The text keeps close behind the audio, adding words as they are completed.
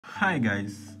Hi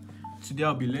guys, today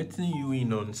I'll be letting you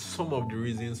in on some of the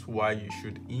reasons why you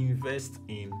should invest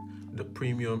in the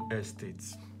premium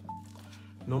estates.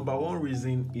 Number one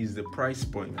reason is the price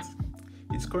point.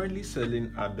 It's currently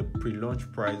selling at the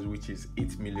pre-launch price, which is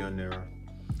 8 million naira.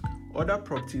 Other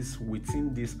properties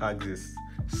within this axis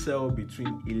sell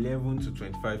between 11 to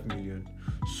 25 million,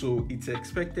 so it's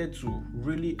expected to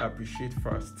really appreciate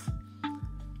fast.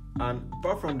 And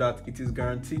apart from that, it is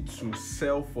guaranteed to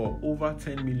sell for over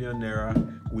 10 million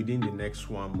naira within the next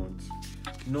 1 month.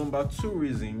 Number two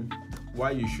reason why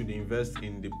you should invest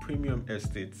in the premium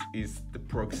estates is the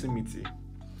proximity.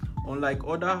 Unlike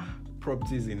other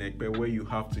properties in Ekpe where you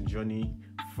have to journey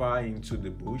far into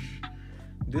the bush,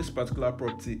 this particular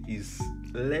property is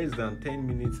less than 10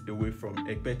 minutes away from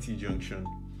Ekpe T Junction.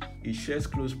 It shares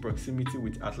close proximity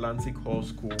with Atlantic Hall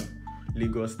School,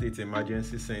 Lagos State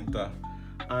Emergency Center,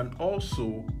 and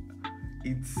also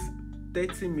it's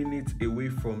 30 minutes away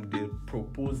from the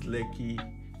proposed Lekki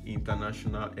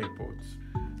International Airport.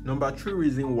 Number three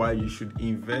reason why you should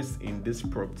invest in this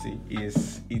property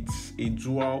is it's a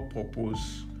dual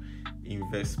purpose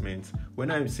investment. When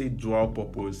I say dual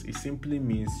purpose, it simply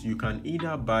means you can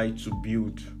either buy to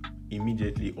build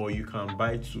immediately or you can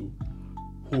buy to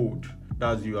hold.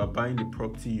 That's, you are buying the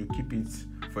property, you keep it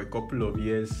for a couple of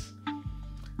years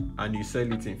and you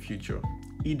sell it in future.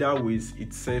 Either ways,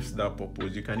 it serves that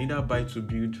purpose. You can either buy to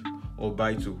build or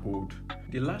buy to hold.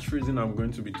 The last reason I'm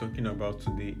going to be talking about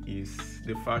today is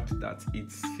the fact that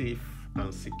it's safe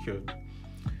and secured.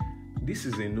 This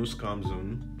is a no scam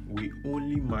zone. We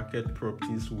only market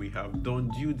properties we have done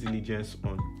due diligence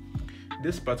on.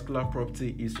 This particular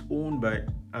property is owned by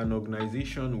an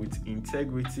organization with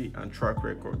integrity and track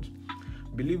record.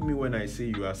 Believe me when I say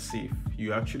you are safe,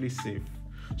 you're actually safe.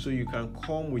 So you can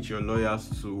come with your lawyers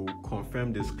to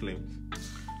confirm these claims.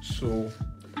 So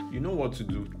you know what to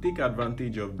do. Take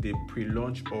advantage of the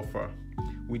pre-launch offer.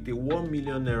 With a 1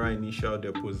 million naira initial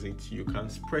deposit, you can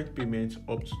spread payments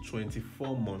up to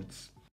 24 months.